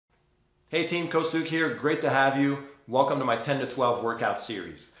Hey team, Coach Luke here. Great to have you. Welcome to my 10 to 12 workout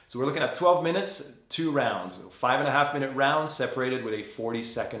series. So we're looking at 12 minutes, 2 rounds, 5.5-minute rounds separated with a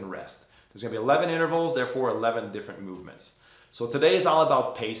 40-second rest. There's gonna be 11 intervals, therefore 11 different movements. So today is all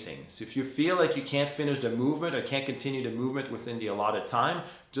about pacing. So if you feel like you can't finish the movement or can't continue the movement within the allotted time,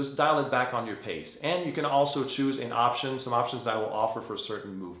 just dial it back on your pace. And you can also choose some options that I will offer for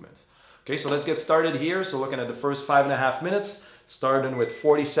certain movements. Okay, so let's get started here. So looking at the first 5.5 minutes, starting with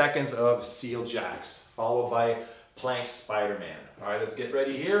 40 seconds of seal jacks, followed by plank Spider-Man. All right, let's get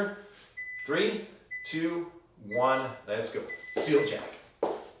ready here. 3, 2, 1, let's go. Seal jack.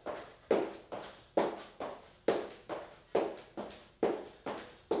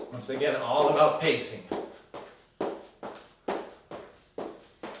 Once again, all about pacing.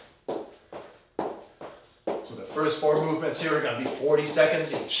 So the first 4 movements here are gonna be 40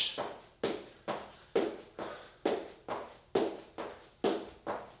 seconds each.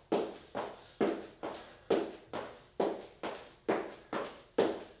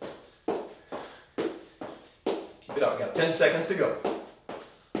 Keep it up, we got 10 seconds to go.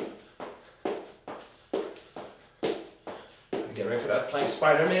 Get ready for that plank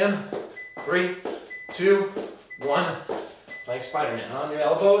Spider-Man. 3, 2, 1. Plank Spider-Man. On your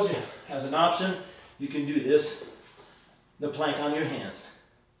elbows, as an option, you can do this, the plank on your hands.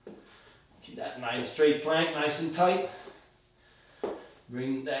 Keep that nice straight plank, nice and tight.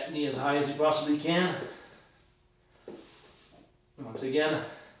 Bring that knee as high as you possibly can. Once again,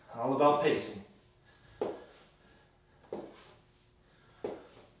 all about pacing.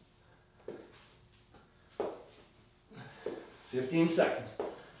 15 seconds.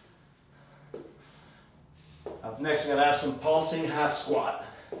 Up next, we're going to have some pulsing half squat.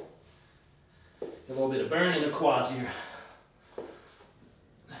 Get a little bit of burn in the quads here.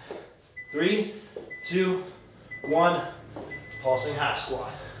 3, 2, 1, pulsing half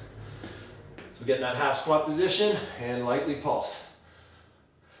squat. So get in that half squat position and lightly pulse.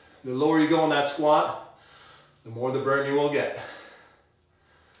 The lower you go in that squat, the more the burn you will get.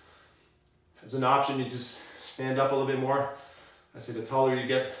 As an option, you just stand up a little bit more. I say the taller you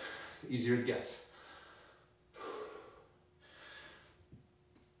get, the easier it gets.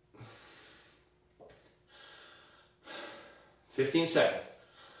 "15 seconds.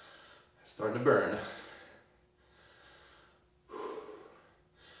 Starting to burn.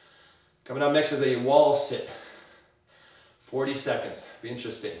 Coming up next is a wall sit. 40 seconds. Be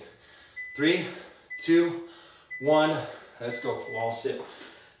interesting. 3, 2, 1. Let's go. Wall sit.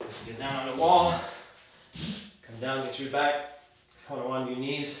 Let's get down on the wall. Come down, get your back on your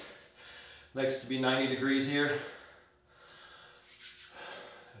knees. Legs to be 90 degrees here.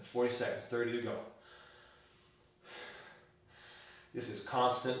 40 seconds, 30 to go. This is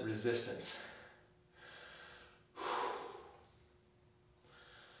constant resistance.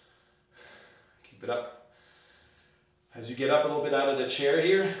 Keep it up. As you get up a little bit out of the chair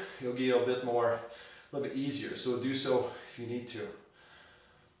here, you'll get a little bit easier. So do so if you need to.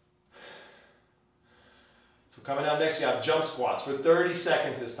 So coming up next, we have jump squats for 30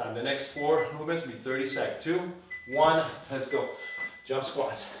 seconds this time. The next 4 movements will be 30 seconds. 2, 1, let's go. Jump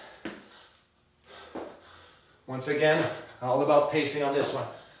squats. Once again, all about pacing on this one.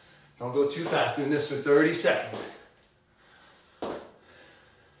 Don't go too fast, doing this for 30 seconds.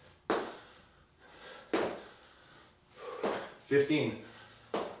 "15.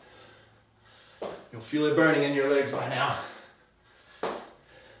 You'll feel it burning in your legs by now.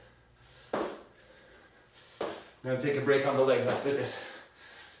 I'm going to take a break on the legs after this.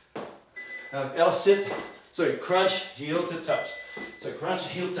 Crunch, heel to touch. So crunch,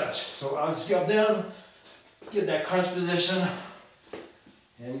 heel touch. So as you come down, get that crunch position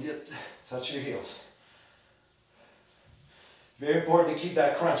and touch your heels. Very important to keep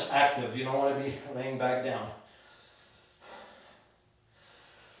that crunch active. You don't want to be laying back down.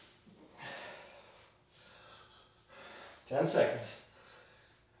 "10 seconds.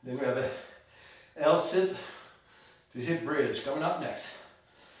 Then we have a L-sit to hip bridge coming up next.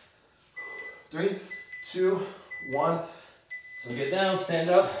 3, 2, 1. So get down, stand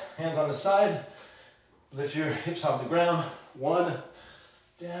up, hands on the side. Lift your hips off the ground. 1,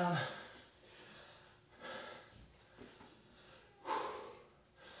 down.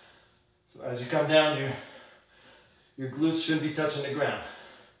 So as you come down, your glutes shouldn't be touching the ground.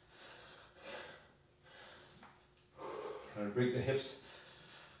 Try to bring the hips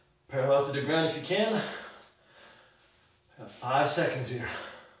parallel to the ground if you can. 5 seconds here.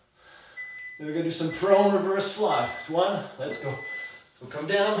 Then we're going to do some prone reverse fly. 1, let's go. So come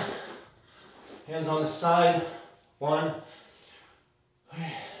down, hands on the side. 1.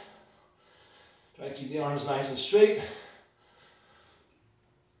 Try to keep the arms nice and straight.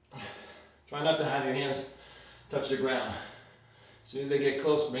 Try not to have your hands touch the ground. As soon as they get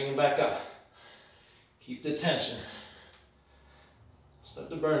close, bring them back up. Keep the tension. Start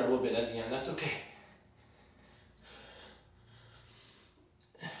to burn a little bit at the end, that's okay.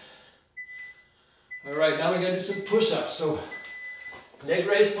 All right, now we're gonna do some push-ups. So leg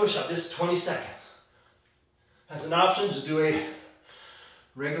raise push-up, this is 20 seconds. As an option, just do a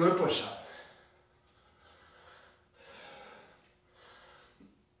regular push-up.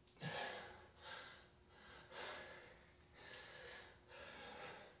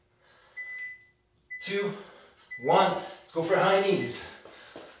 Two, one, let's go for high knees.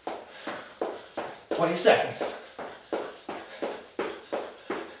 20 seconds.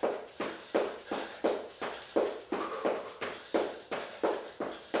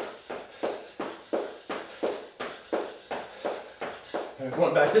 And we're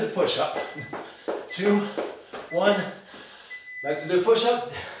going back to the push-up. 2, 1, back to the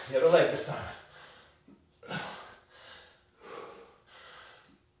push-up, the other leg this time.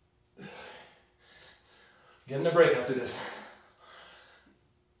 Getting a break after this.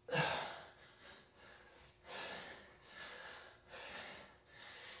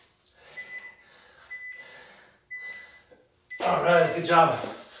 All right, good job.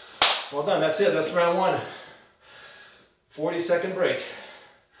 Well done, that's it, that's round 1. 40-second break.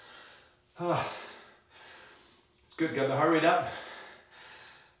 It's good, got the heart rate up.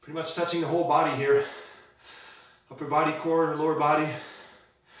 Pretty much touching the whole body here. Upper body, core, lower body.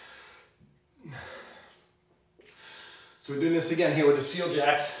 So we're doing this again here with the seal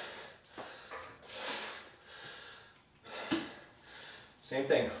jacks. Same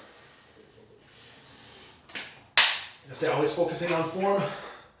thing. I say always focusing on form.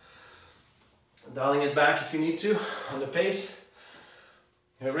 Dialing it back if you need to on the pace.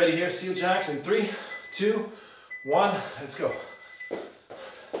 Get ready here, seal jacks in 3, 2, 1, let's go.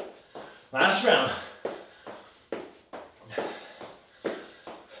 Last round.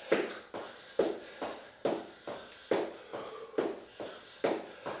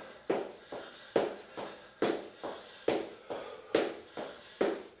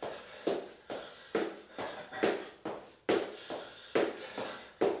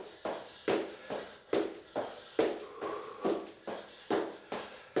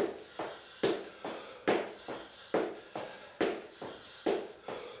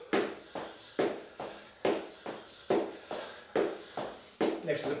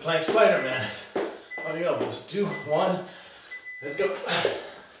 Next to the plank Spider-Man. On the elbows. 2, 1, let's go.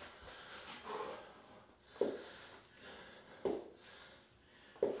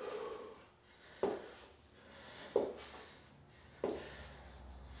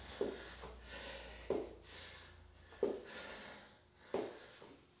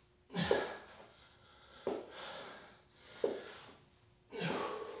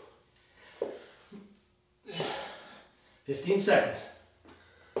 Fifteen seconds.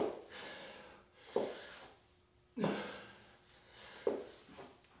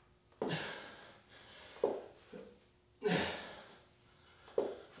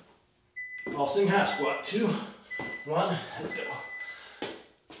 Pulsing half squat. 2, 1, let's go.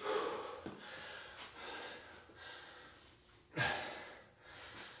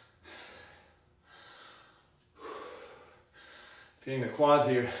 Feeling the quads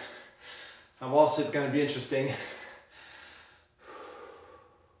here. Wall sit's going to be interesting.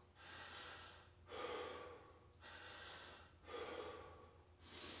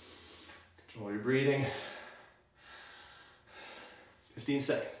 Control your breathing. 15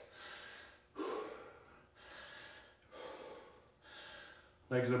 seconds.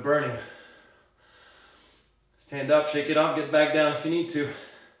 Legs are burning. Stand up, shake it off, get back down if you need to.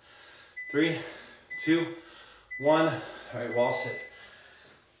 3, 2, 1. All right, wall sit.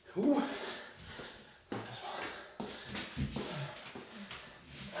 Ooh.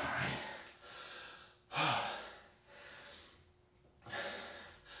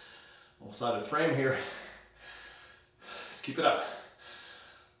 Sided frame here. Let's keep it up.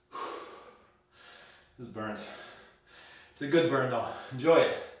 This burns. It's a good burn though. Enjoy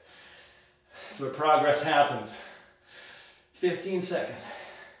it. That's where progress happens. 15 seconds.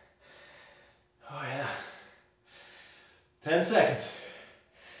 Oh yeah. 10 seconds.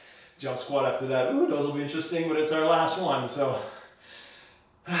 Jump squat after that. Ooh, those will be interesting, but it's our last one. So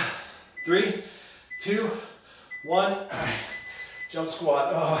 3, 2, 1. All right. Jump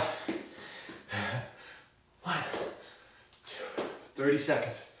squat. Oh. 1, 2, 30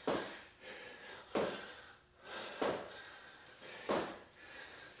 seconds.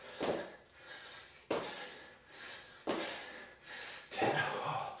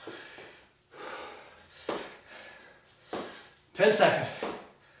 10 seconds.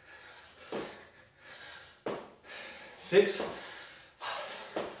 6,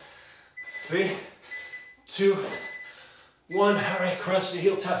 3, 2, 1. All right, crunch to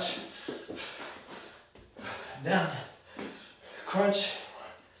heel touch. Down, crunch.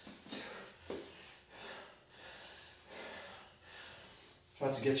 1, 2.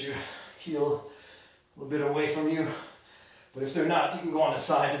 Try to get your heel a little bit away from you, but if they're not, you can go on the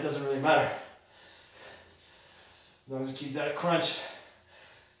side. It doesn't really matter. As long as you keep that crunch,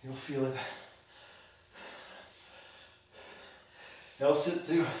 you'll feel it. L sit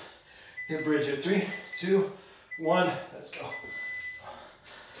to hip bridge it. 3, 2, 1. Let's go.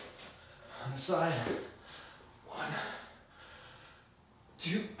 On the side. 1,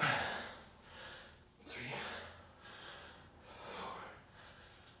 2, 3,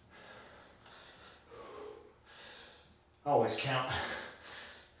 4. Always count.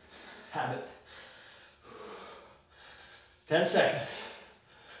 Habit. 10 seconds.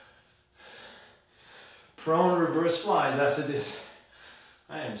 Prone reverse flies after this.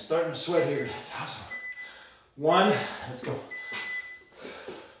 I am starting to sweat here. That's awesome. 1, let's go.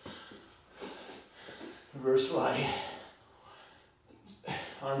 Reverse fly.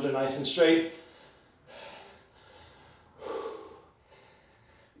 Arms are nice and straight.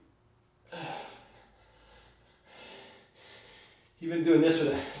 Even doing this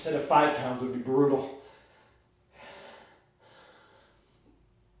with a set of 5 pounds would be brutal.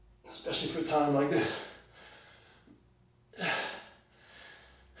 Especially for a time like this.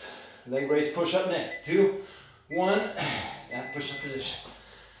 Leg raise push up next. 2, 1. That push up position.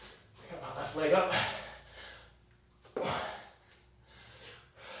 Got my left leg up.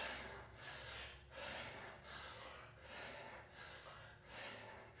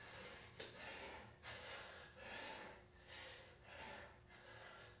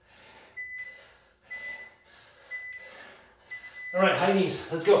 All right, high knees.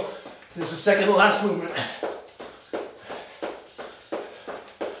 Let's go. This is second to last movement.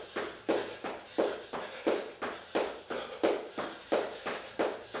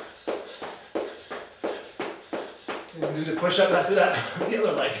 And do the push up after that with the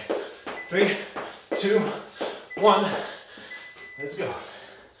other leg. 3, 2, 1. Let's go.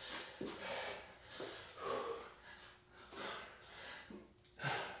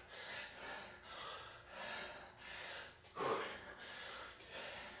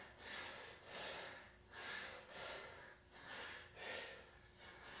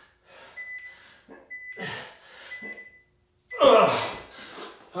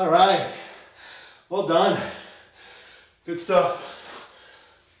 All right, well done. Good stuff.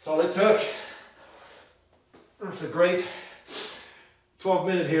 That's all it took. It's a great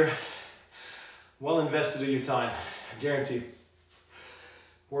 12-minute here. Well invested of your time, I guarantee.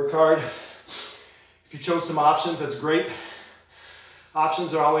 Work hard. If you chose some options, that's great.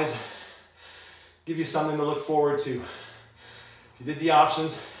 Options are always give you something to look forward to. If you did the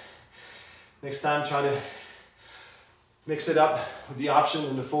options, next time try to mix it up with the option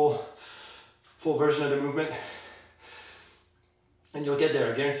and the full version of the movement, and you'll get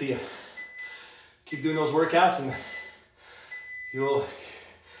there, I guarantee you. Keep doing those workouts and you'll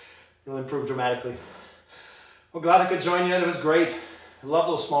improve dramatically. Well, glad I could join you. It was great. I love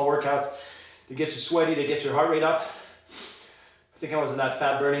those small workouts. They get you sweaty, they get your heart rate up. I think I was in that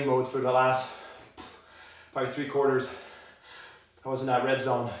fat burning mode for the last probably 3 quarters. I was in that red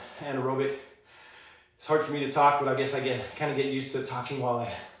zone, anaerobic. It's hard for me to talk, but I guess I kind of get used to talking while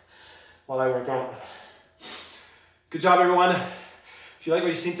I work out. Good job, everyone. If you like what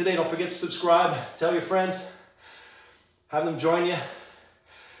you've seen today, don't forget to subscribe, tell your friends, have them join you.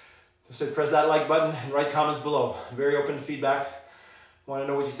 Just say press that like button and write comments below. I'm very open to feedback. I want to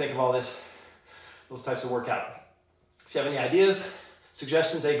know what you think of all this, those types of workout. If you have any ideas,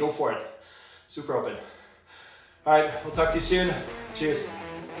 suggestions, hey, go for it. Super open. All right, we'll talk to you soon. Cheers.